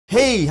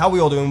Hey, how are we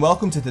all doing?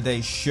 Welcome to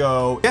today's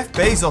show. Jeff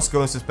Bezos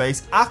goes to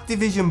space,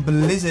 Activision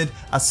Blizzard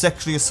are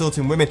sexually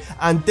assaulting women,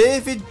 and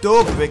David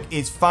Dobrik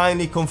is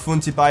finally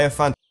confronted by a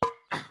fan.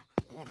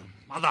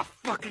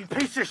 Motherfucking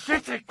piece of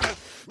shit!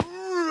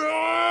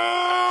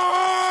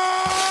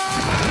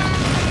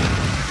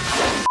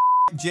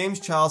 James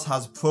Charles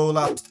has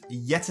prolapsed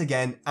yet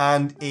again,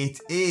 and it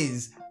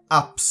is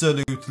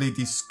absolutely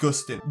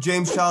disgusting.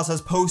 James Charles has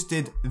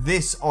posted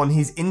this on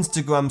his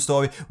Instagram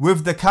story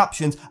with the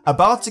captions,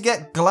 "About to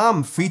get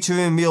glam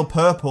featuring Real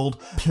Purpled,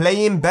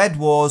 playing Bed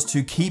Wars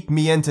to keep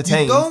me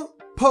entertained." You don't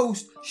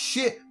post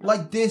shit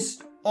like this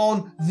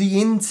on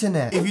the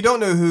internet. If you don't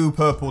know who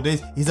Purpled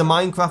is, he's a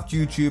Minecraft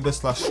YouTuber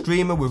slash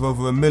streamer with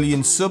over 1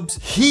 million subs.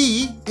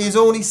 He is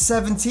only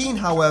 17,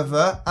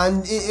 however,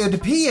 and it would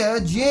appear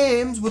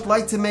James would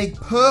like to make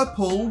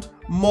Purpled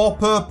more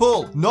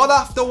purple. Not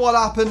after what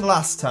happened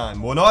last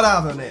time. We're not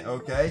having it,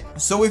 okay?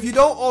 So if you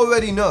don't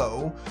already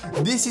know,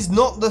 this is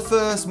not the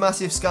first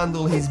massive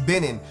scandal he's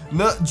been in.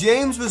 No,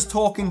 James was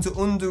talking to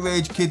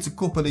underage kids a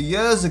couple of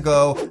years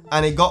ago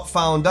and it got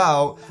found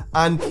out,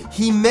 and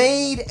he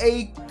made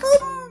a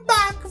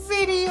comeback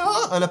video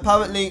and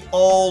apparently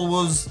all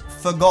was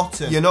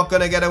forgotten. You're not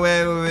gonna get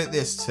away with it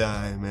this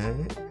time,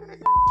 eh?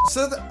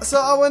 So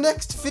our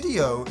next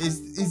video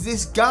is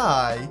this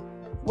guy.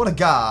 What a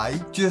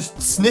guy,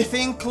 just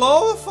sniffing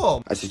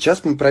chloroform. А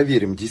сейчас мы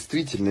проверим,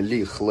 действительно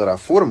ли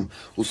хлороформ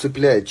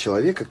усыпляет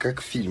человека, как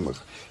в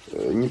фильмах.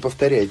 Не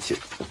повторяйте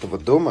этого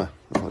дома.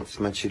 Вот,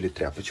 смочили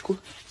тряпочку.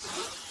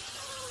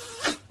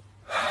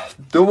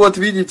 Да вот,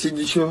 видите,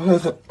 ничего.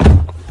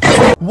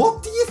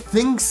 What do you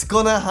think's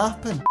gonna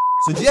happen?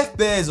 So Jeff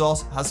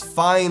Bezos has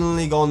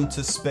finally gone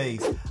to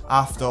space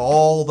after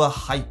all the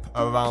hype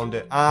around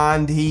it,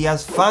 and he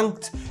has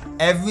thanked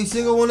every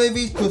single one of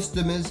his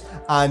customers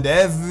and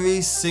every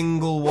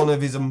single one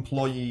of his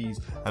employees.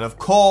 And of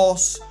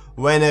course,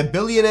 when a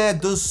billionaire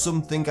does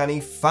something and he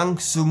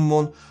thanks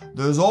someone,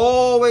 there's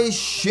always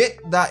shit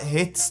that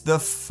hits the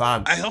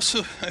fan. I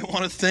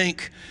want to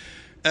thank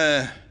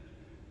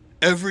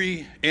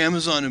every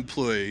Amazon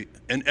employee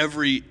and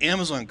every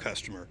Amazon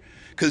customer,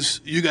 because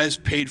you guys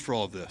paid for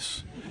all of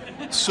this.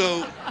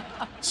 So,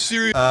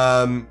 seriously.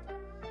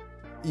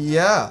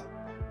 Yeah,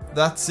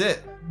 that's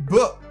it.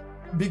 But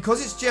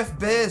because it's Jeff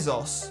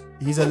Bezos,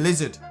 he's a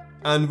lizard.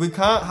 And we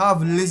can't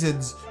have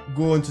lizards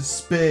going to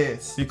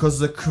space because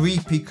they're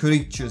creepy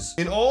creatures.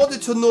 In order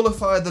to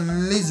nullify the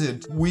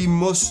lizard, we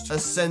must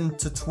ascend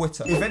to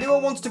Twitter. If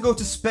anyone wants to go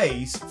to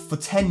space for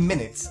 10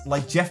 minutes,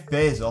 like Jeff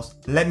Bezos,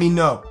 let me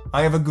know.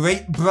 I have a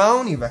great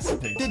brownie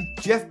recipe. What did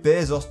Jeff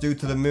Bezos do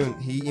to the moon?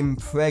 He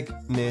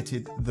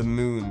impregnated the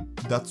moon.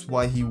 That's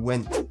why he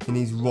went in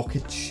his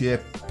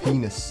rocket-shaped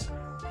penis.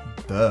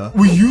 Duh.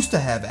 We used to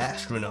have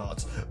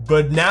astronauts,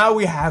 but now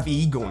we have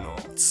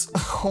egonauts.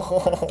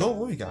 Don't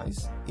worry,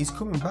 guys. He's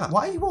coming back.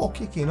 Why are you all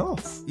kicking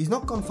off? He's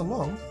not gone for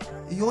long.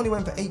 He only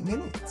went for 8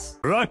 minutes.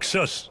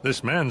 Raxus,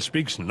 this man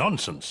speaks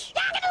nonsense.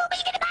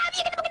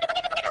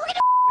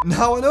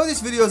 Now, I know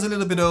this video is a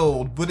little bit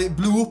old, but it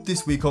blew up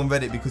this week on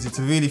Reddit because it's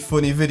a really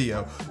funny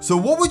video. So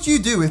what would you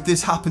do if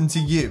this happened to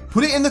you?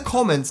 Put it in the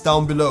comments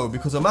down below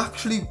because I'm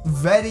actually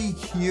very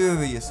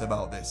curious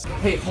about this.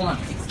 Hey, hold on.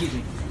 Excuse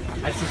me.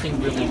 I have something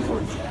really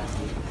important to ask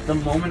you. The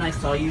moment I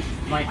saw you,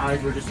 my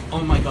eyes were just,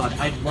 oh my god,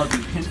 I love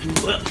you.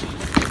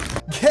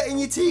 Getting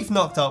your teeth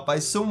knocked out by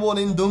someone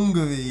in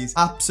dungarees,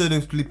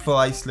 absolutely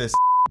priceless.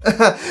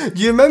 Do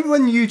you remember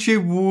when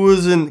YouTube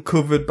wasn't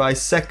covered by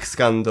sex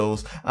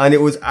scandals and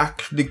it was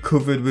actually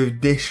covered with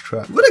diss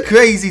track? What a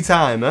crazy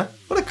time, huh?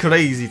 What a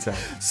crazy time.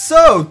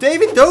 So,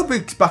 David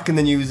Dobrik's back in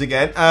the news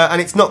again, and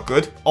it's not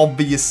good.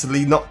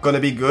 Obviously not gonna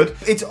be good.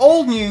 It's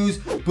old news,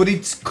 but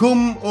it's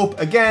come up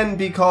again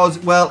because,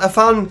 well, a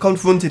fan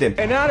confronted him.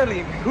 Hey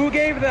Natalie, who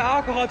gave the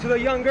alcohol to the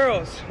young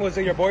girls? Was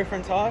it your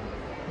boyfriend Todd?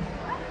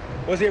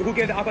 Who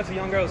gave the alcohol to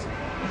young girls?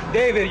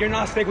 David, you're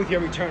not safe with your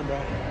return, bro.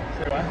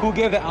 What? Who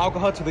gave the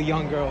alcohol to the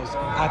young girls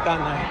at that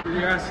night?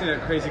 You're asking a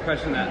crazy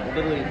question that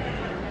literally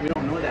we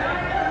don't know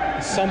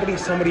that. Somebody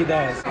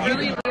does.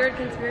 Really weird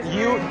conspiracy.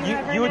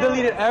 You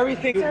deleted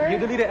everything. Sir? You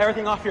deleted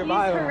everything off your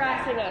bio. He's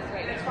harassing us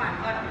right now. It's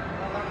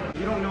fine.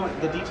 You don't know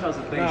the details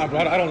of things. Nah, bro,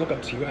 I don't look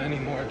up to you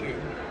anymore, dude.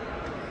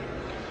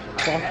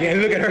 Fuck yeah,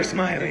 look at her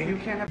smiling.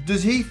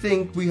 Does he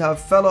think we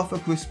have fell off a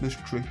Christmas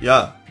tree?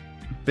 Yeah,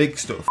 big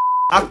stuff.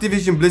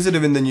 Activision Blizzard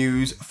are in the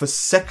news for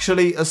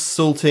sexually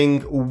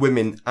assaulting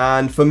women,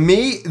 and for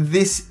me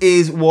this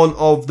is one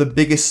of the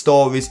biggest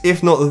stories,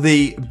 if not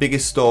the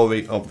biggest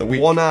story of the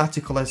week. One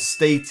article has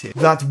stated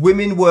that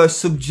women were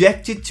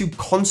subjected to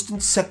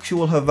constant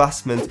sexual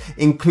harassment,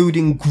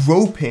 including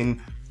groping,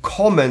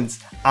 comments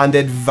and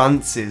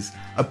advances.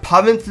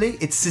 Apparently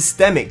it's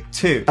systemic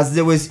too, as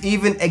there was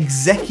even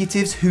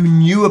executives who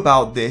knew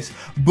about this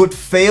but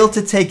failed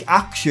to take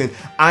action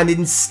and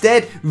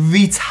instead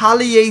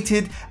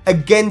retaliated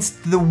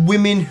against the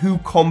women who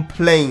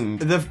complained.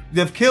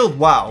 They've killed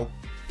WoW.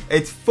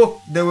 It's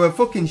fucked. They were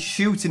fucking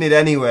shooting it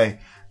anyway,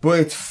 but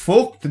it's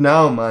fucked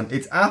now, man.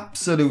 It's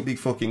absolutely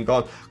fucking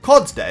gone.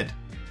 COD's dead.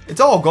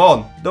 It's all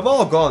gone. They've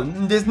all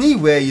gone. There's no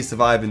way you're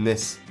surviving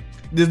this.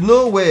 There's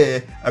no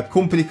way a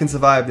company can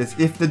survive this.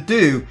 If they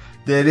do,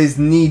 there is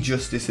need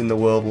justice in the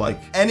world, like.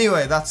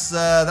 Anyway, that's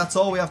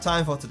all we have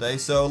time for today.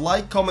 So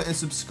like, comment, and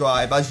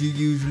subscribe as you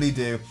usually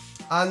do.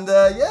 And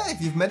yeah,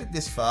 if you've made it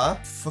this far,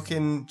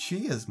 fucking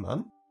cheers,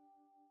 man.